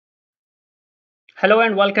Hello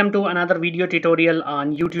and welcome to another video tutorial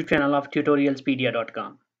on YouTube channel of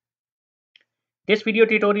tutorialspedia.com. This video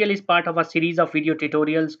tutorial is part of a series of video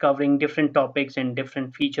tutorials covering different topics and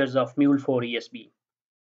different features of Mule 4 ESB.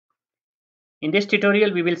 In this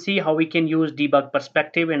tutorial, we will see how we can use Debug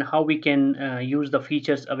Perspective and how we can use the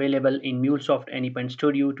features available in MuleSoft AnyPoint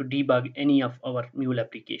Studio to debug any of our Mule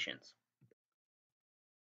applications.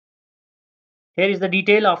 Here is the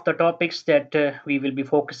detail of the topics that we will be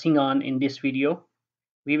focusing on in this video.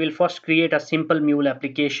 We will first create a simple Mule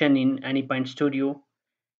application in AnyPoint Studio,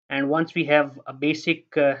 and once we have a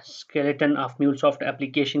basic skeleton of MuleSoft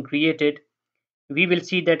application created, we will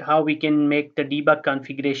see that how we can make the debug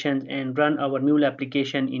configurations and run our Mule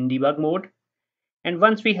application in debug mode. And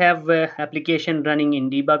once we have application running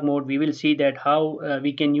in debug mode, we will see that how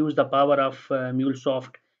we can use the power of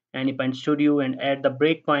MuleSoft AnyPoint Studio and add the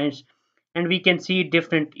breakpoints, and we can see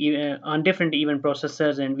different on different event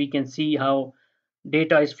processors, and we can see how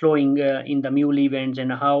data is flowing in the Mule events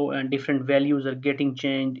and how different values are getting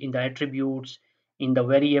changed in the attributes, in the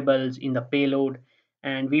variables, in the payload.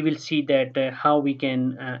 And we will see that how we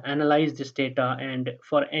can analyze this data, and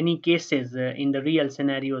for any cases in the real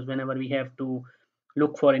scenarios, whenever we have to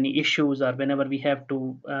look for any issues or whenever we have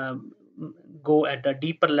to go at a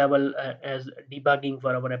deeper level as debugging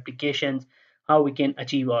for our applications, how we can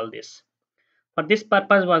achieve all this. For this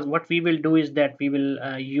purpose, was what we will do is that we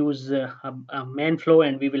will use a main flow,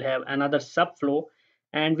 and we will have another subflow,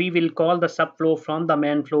 and we will call the subflow from the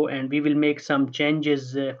main flow, and we will make some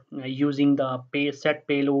changes using the set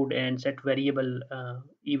payload and set variable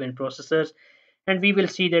event processors, and we will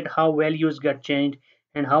see that how values get changed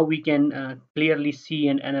and how we can clearly see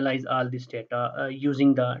and analyze all this data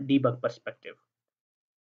using the debug perspective.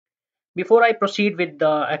 Before I proceed with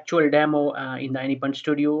the actual demo in the AnyPoint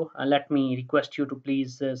Studio, let me request you to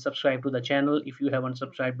please subscribe to the channel if you haven't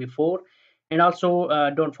subscribed before. And also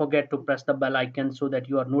don't forget to press the bell icon so that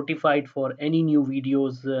you are notified for any new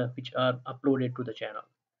videos which are uploaded to the channel.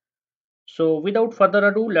 So without further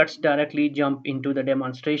ado, let's directly jump into the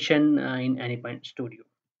demonstration in AnyPoint Studio.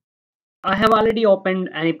 I have already opened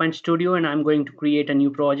AnyPoint Studio and I'm going to create a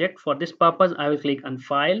new project. For this purpose, I will click on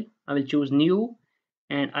File, I will choose New,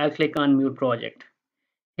 and I'll click on Mule Project.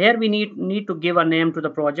 Here we need to give a name to the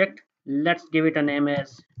project. Let's give it a name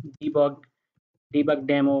as Debug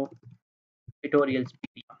Demo Tutorials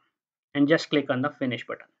and just click on the Finish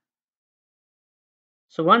button.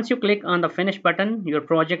 So once you click on the Finish button, your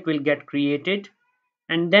project will get created,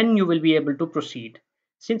 and then you will be able to proceed.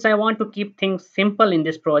 Since I want to keep things simple in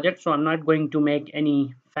this project, so I'm not going to make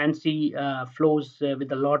any fancy flows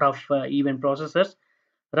with a lot of event processors.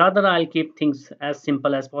 Rather, I'll keep things as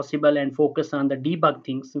simple as possible and focus on the debug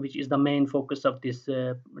things, which is the main focus of this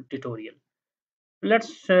tutorial.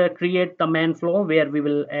 Let's create the main flow where we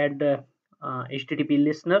will add HTTP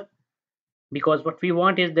listener, because what we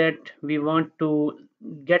want is that we want to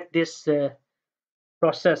get this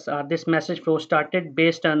process or this message flow started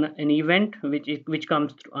based on an event which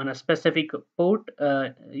comes on a specific port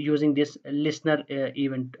using this listener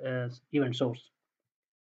event source.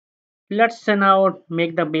 Let's now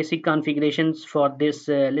make the basic configurations for this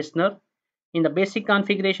listener. In the basic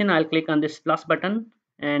configuration, I'll click on this plus button,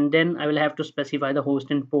 and then I will have to specify the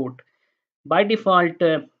host and port. By default,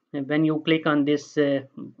 when you click on this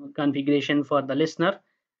configuration for the listener,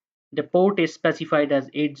 the port is specified as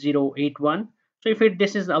 8081. So if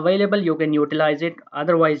this is available, you can utilize it.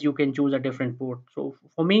 Otherwise, you can choose a different port. So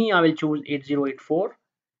for me, I will choose 8084,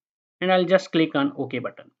 and I'll just click on OK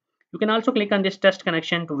button. You can also click on this test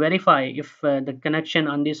connection to verify if the connection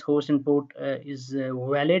on this host and port is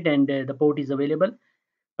valid and the port is available.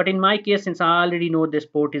 But in my case, since I already know this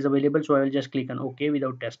port is available, so I will just click on OK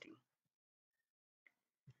without testing.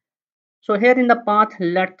 So here in the path,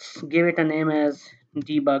 let's give it a name as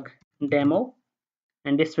debug demo,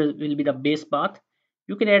 and this will be the base path.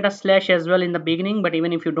 You can add a slash as well in the beginning, but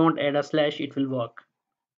even if you don't add a slash, it will work.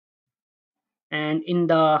 And in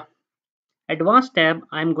the advanced tab,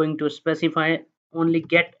 I'm going to specify only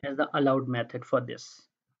get as the allowed method for this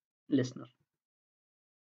listener.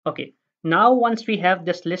 Okay, now once we have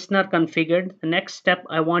this listener configured, the next step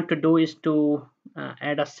I want to do is to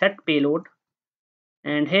add a set payload.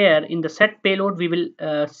 And here in the set payload, we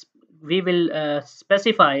will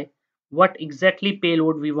specify what exactly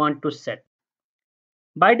payload we want to set.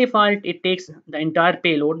 By default, it takes the entire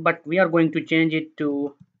payload, but we are going to change it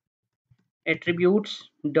to attributes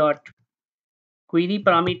dot query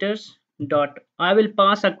parameters dot. I will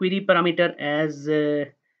pass a query parameter as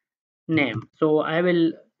name. So I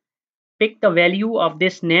will pick the value of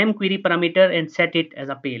this name query parameter and set it as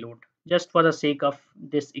a payload, just for the sake of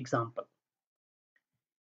this example.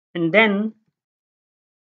 And then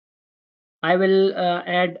I will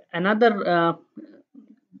add another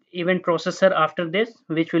event processor after this,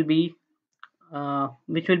 which will be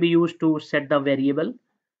used to set the variable.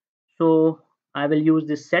 So I will use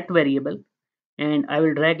this set variable and I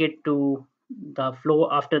will drag it to the flow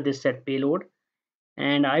after this set payload,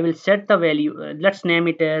 and I will set the value. Let's name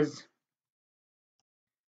it as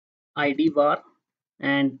id var,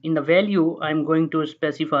 and in the value I'm going to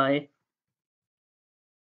specify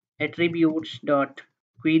attributes dot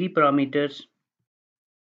query parameters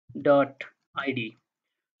dot id.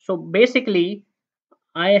 So basically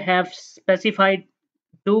I have specified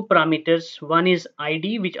two parameters. One is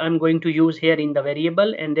id, which I'm going to use here in the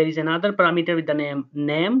variable, and there is another parameter with the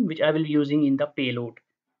name which I will be using in the payload.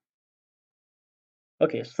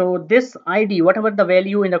 Okay, so this id, whatever the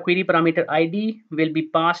value in the query parameter id will be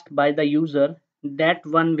passed by the user, that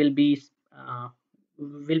one will be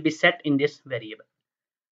set in this variable.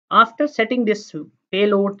 After setting this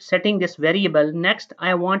payload, setting this variable, next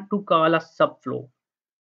I want to call a subflow.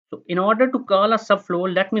 So in order to call a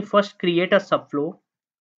subflow, let me first create a subflow.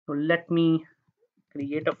 So let me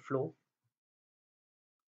create a flow,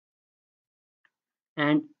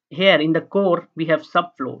 and here in the core we have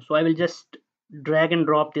subflow. So I will just drag and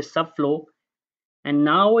drop this subflow, and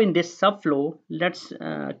now in this subflow let's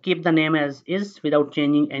keep the name as is without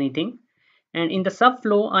changing anything. And in the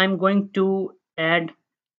subflow I'm going to add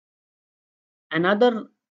another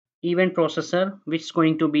event processor, which is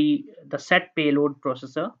going to be the set payload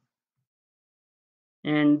processor.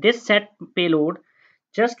 And this set payload,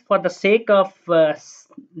 just for the sake of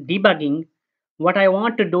debugging, what I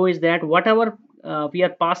want to do is that whatever we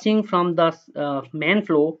are passing from the main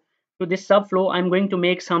flow to this subflow, I'm going to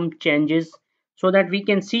make some changes so that we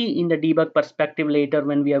can see in the debug perspective later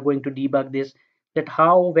when we are going to debug this, that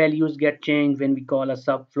how values get changed when we call a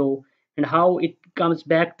subflow, and how it comes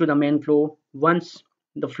back to the main flow once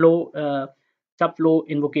the flow subflow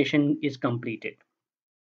invocation is completed.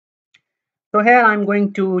 So here I'm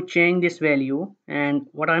going to change this value, and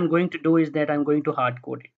what I'm going to do is that I'm going to hard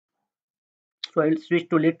code it. So I'll switch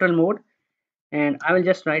to literal mode, and I will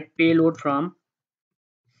just write payload from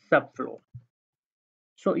subflow.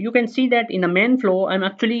 So you can see that in the main flow I'm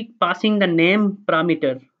actually passing the name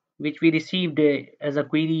parameter which we received as a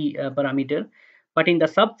query parameter, but in the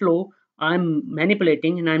subflow I'm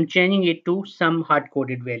manipulating and I'm changing it to some hard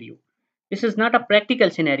coded value. This is not a practical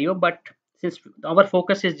scenario, but since our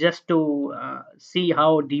focus is just to see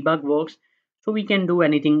how debug works, so we can do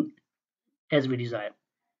anything as we desire.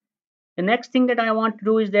 The next thing that I want to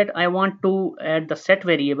do is that I want to add the set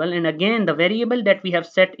variable, and again the variable that we have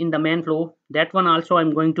set in the main flow, that one also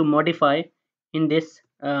I'm going to modify in this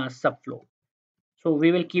subflow. So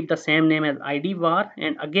we will keep the same name as id var,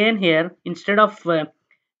 and again here instead of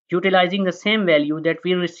utilizing the same value that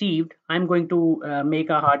we received, I'm going to make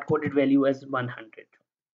a hard coded value as 100.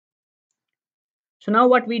 So now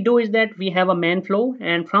what we do is that we have a main flow,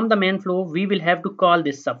 and from the main flow we will have to call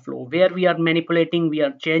this subflow where we are manipulating, we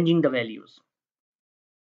are changing the values.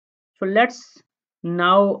 So let's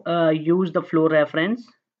now use the flow reference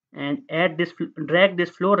and add this, drag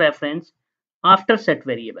this flow reference after set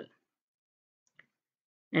variable.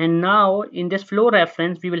 And now in this flow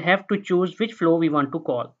reference we will have to choose which flow we want to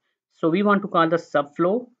call. So we want to call the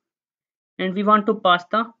subflow, and we want to pass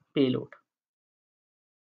the payload.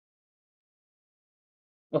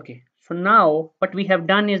 Okay, so now what we have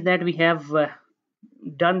done is that we have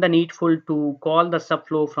done the needful to call the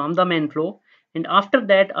subflow from the main flow, and after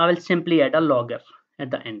that I will simply add a logger at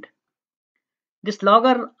the end. This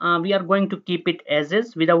logger we are going to keep it as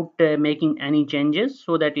is without making any changes,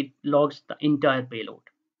 so that it logs the entire payload.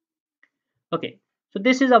 Okay, so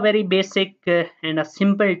this is a very basic and a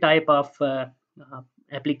simple type of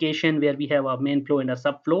application where we have a main flow and a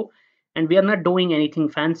subflow, and we are not doing anything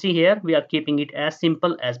fancy here. We are keeping it as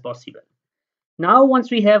simple as possible. Now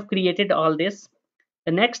once we have created all this,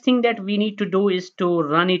 the next thing that we need to do is to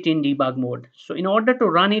run it in debug mode. So in order to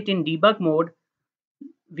run it in debug mode,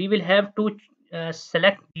 we will have to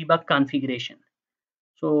select debug configuration.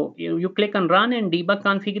 So you click on run and debug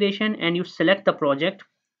configuration and you select the project.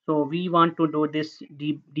 So we want to do this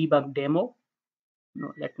debug demo.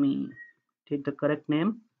 No, let me take the correct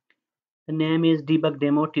name. The name is debug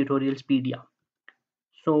demo tutorialspedia.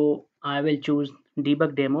 So I will choose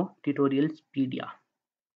debug demo tutorialspedia.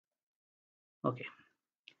 Okay.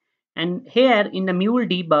 And here in the Mule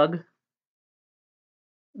debug,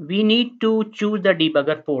 we need to choose the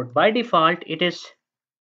debugger port. By default, it is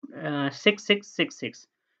 6666.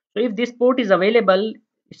 So if this port is available,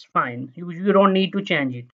 it's fine. You don't need to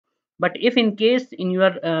change it. But if in case in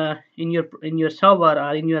your server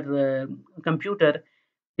or in your computer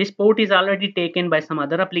this port is already taken by some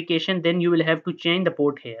other application, then you will have to change the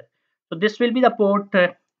port here. So this will be the port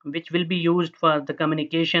which will be used for the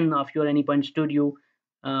communication of your AnyPoint Studio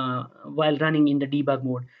while running in the debug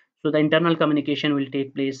mode. So the internal communication will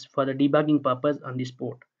take place for the debugging purpose on this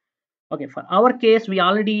port. Okay, for our case, we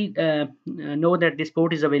already know that this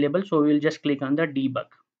port is available, so we will just click on the debug.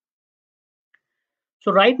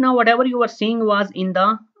 So right now, whatever you were seeing was in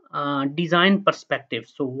the design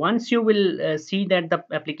perspective. So once you will see that the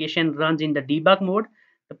application runs in the debug mode,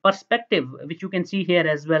 the perspective, which you can see here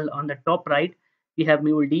as well on the top right, we have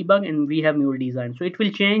Mule debug and we have Mule design. So it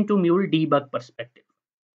will change to Mule debug perspective.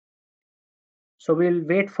 So we'll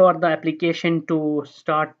wait for the application to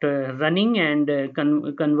start running and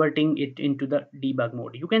converting it into the debug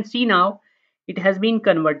mode. You can see now it has been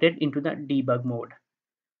converted into the debug mode.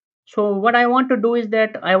 So what I want to do is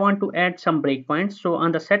that I want to add some breakpoints. So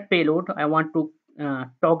on the set payload, I want to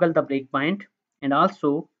toggle the breakpoint, and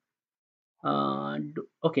also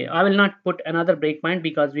okay, I will not put another breakpoint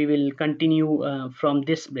because we will continue from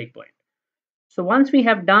this breakpoint. So once we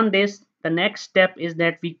have done this, the next step is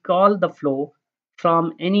that we call the flow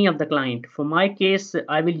from any of the client. For my case,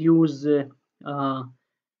 I will use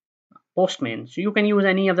Postman. So you can use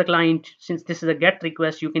any of the client. Since this is a GET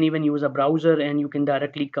request, you can even use a browser and you can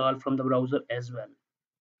directly call from the browser as well.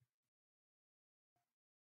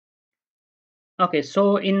 Okay,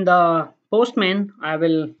 so in the Postman, I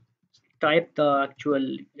will type the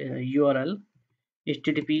actual URL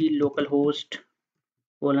http localhost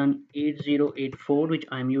colon 8084, which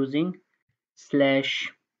I'm using,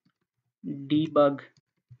 slash debug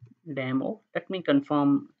demo. Let me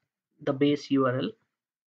confirm the base URL.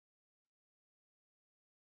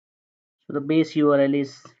 So the base URL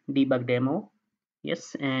is debug demo.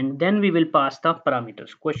 Yes, and then we will pass the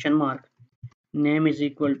parameters. Question mark name is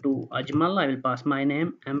equal to Ajmal. I will pass my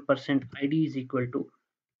name. Ampersand ID is equal to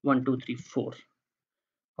 1234.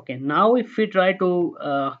 Okay, now if we try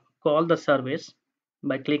to call the service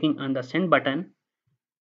by clicking on the send button,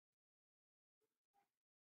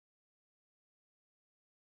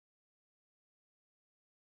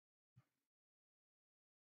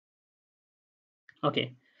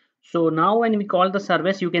 okay, so now when we call the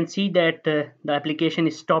service, you can see that the application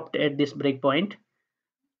is stopped at this breakpoint.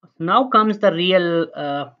 Now comes the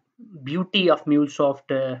real beauty of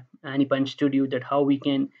MuleSoft AnyPoint Studio, that how we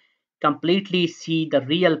can completely see the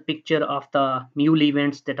real picture of the Mule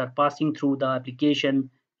events that are passing through the application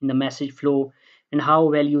in the message flow and how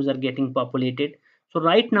values are getting populated. So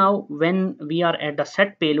right now, when we are at the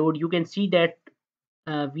set payload, you can see that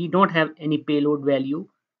we don't have any payload value.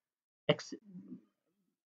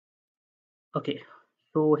 Okay,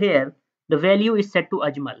 so here the value is set to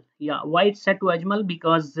Ajmal. Yeah, why it's set to Ajmal?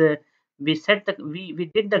 Because we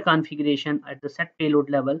did the configuration at the set payload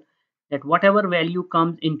level that whatever value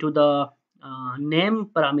comes into the name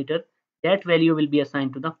parameter, that value will be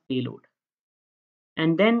assigned to the payload.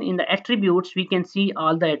 And then in the attributes, we can see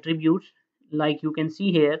all the attributes, like you can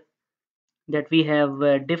see here that we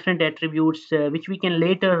have different attributes which we can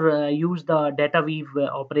later use the data weave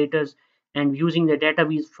operators, and using the data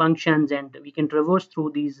weave functions, and we can traverse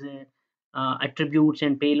through these attributes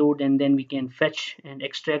and payload, and then we can fetch and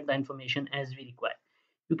extract the information as we require.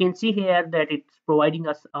 You can see here that it's providing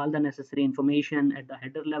us all the necessary information at the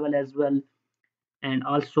header level as well, and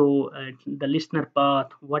also the listener path,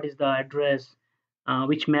 what is the address,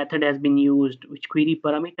 which method has been used, which query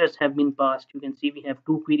parameters have been passed. You can see we have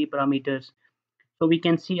two query parameters, so we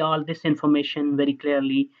can see all this information very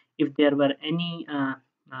clearly. If there were any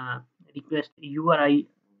request URI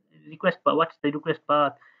request what's the request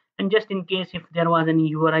path, and just in case if there was any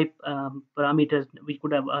URI parameters, we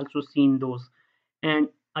could have also seen those. And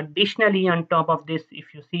additionally, on top of this,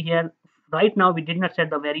 if you see here, right now we did not set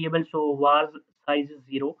the variable, so var size is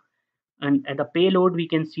 0, and at the payload we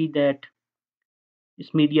can see that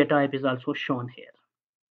this media type is also shown here.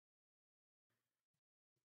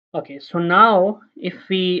 Okay, so now if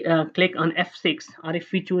we click on F6, or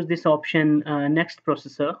if we choose this option, next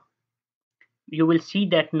processor, you will see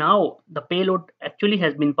that now the payload actually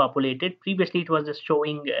has been populated. Previously it was just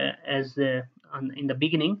showing as in the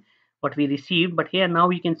beginning what we received, but here now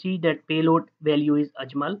we can see that payload value is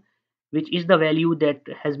Ajmal, which is the value that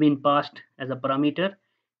has been passed as a parameter.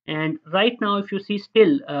 And right now if you see,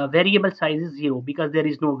 still variable size is 0 because there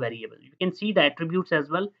is no variable. You can see the attributes as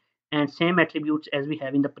well, and same attributes as we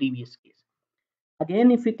have in the previous case.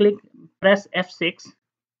 Again, if we press F6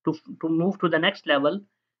 to move to the next level,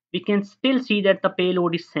 we can still see that the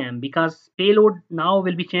payload is same, because payload now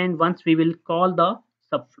will be changed once we will call the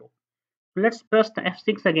subflow. Let's press the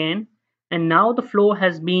F6 again, and now the flow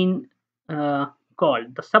has been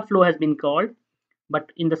called. The subflow has been called,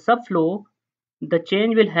 but in the subflow, the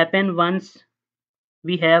change will happen once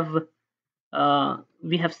we have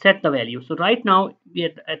we have set the value. So right now we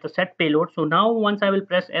are at the set payload. So now once I will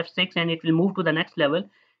press F6 and it will move to the next level,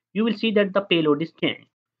 you will see that the payload is changed.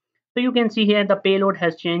 So you can see here the payload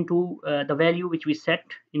has changed to the value which we set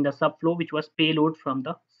in the subflow, which was payload from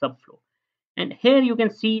the subflow. And here you can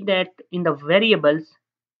see that in the variables,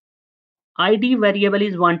 ID variable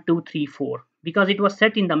is 1234 because it was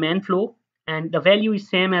set in the main flow, and the value is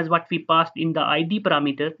same as what we passed in the ID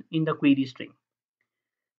parameter in the query string.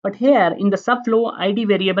 But here in the subflow, ID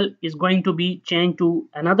variable is going to be changed to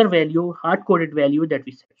another value, hard-coded value that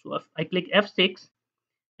we set. So if I click F6,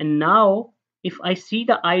 and now if I see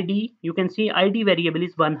the ID, you can see ID variable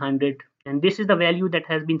is 100, and this is the value that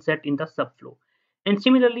has been set in the subflow. And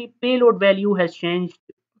similarly, payload value has changed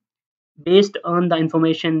based on the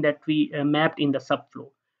information that we mapped in the subflow.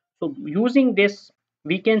 So using this,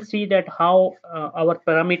 we can see that how our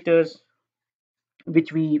parameters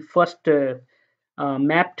which we first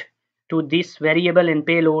mapped to this variable and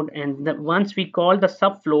payload, and once we call the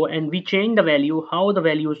subflow and we change the value, how the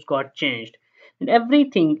values got changed, and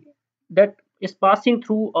everything that is passing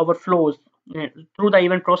through our flows through the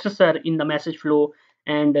event processor in the message flow,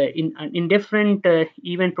 and in different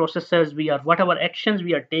event processors, we are whatever actions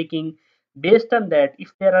we are taking, based on that,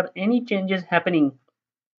 if there are any changes happening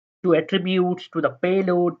to attributes, to the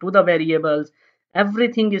payload, to the variables.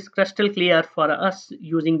 Everything is crystal clear for us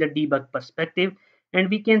using the debug perspective, and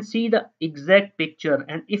we can see the exact picture.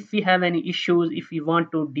 And if we have any issues, if we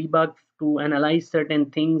want to debug to analyze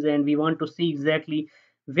certain things, and we want to see exactly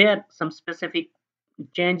where some specific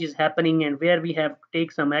change is happening and where we have to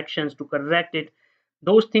take some actions to correct it,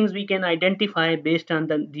 those things we can identify based on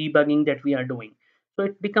the debugging that we are doing. So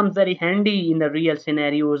it becomes very handy in the real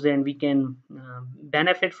scenarios, and we can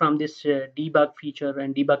benefit from this debug feature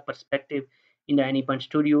and debug perspective in the AnyPoint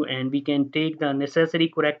Studio, and we can take the necessary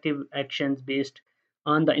corrective actions based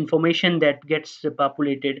on the information that gets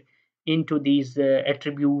populated into these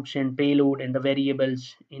attributes and payload and the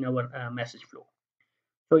variables in our message flow.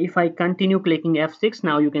 So if I continue clicking F6,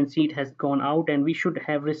 now you can see it has gone out, and we should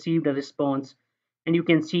have received a response. And you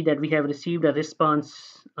can see that we have received a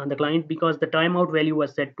response on the client because the timeout value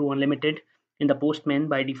was set to unlimited in the postman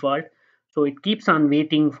by default. So it keeps on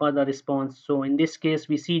waiting for the response. So in this case,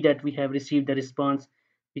 we see that we have received the response,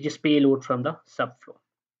 which is payload from the subflow.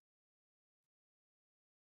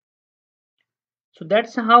 So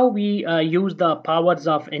that's how we use the powers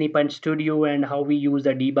of AnyPoint Studio and how we use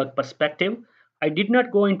the debug perspective. I did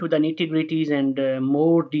not go into the nitty-gritties and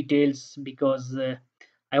more details because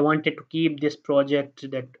I wanted to keep this project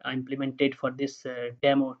that I implemented for this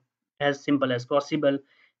demo as simple as possible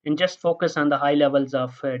and just focus on the high levels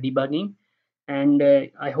of debugging. And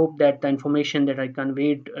I hope that the information that I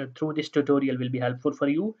conveyed through this tutorial will be helpful for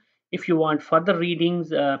you. If you want further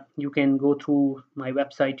readings, you can go through my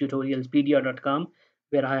website tutorialspedia.com,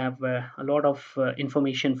 where I have a lot of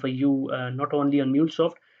information for you, not only on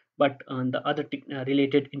MuleSoft but on the other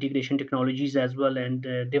related integration technologies as well, and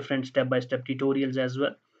different step-by-step tutorials as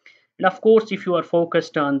well. And of course, if you are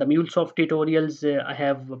focused on the MuleSoft tutorials, I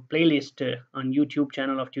have a playlist on YouTube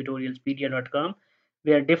channel of tutorialspedia.com,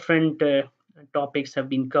 where different topics have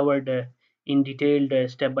been covered in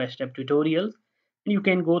detailed step-by-step tutorials. And you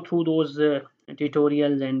can go through those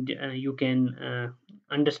tutorials, and you can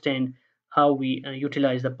understand how we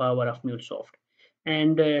utilize the power of MuleSoft.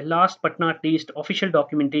 And last but not least, official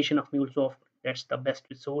documentation of MuleSoft. That's the best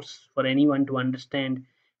resource for anyone to understand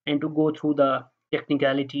and to go through the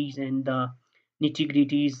technicalities and the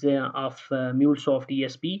nitty-gritties of MuleSoft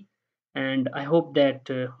ESP. And I hope that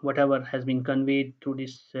whatever has been conveyed through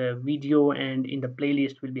this video and in the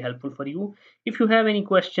playlist will be helpful for you. If you have any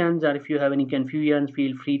questions or if you have any confusions,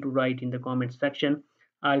 feel free to write in the comment section.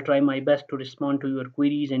 I'll try my best to respond to your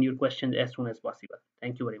queries and your questions as soon as possible.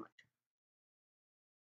 Thank you very much.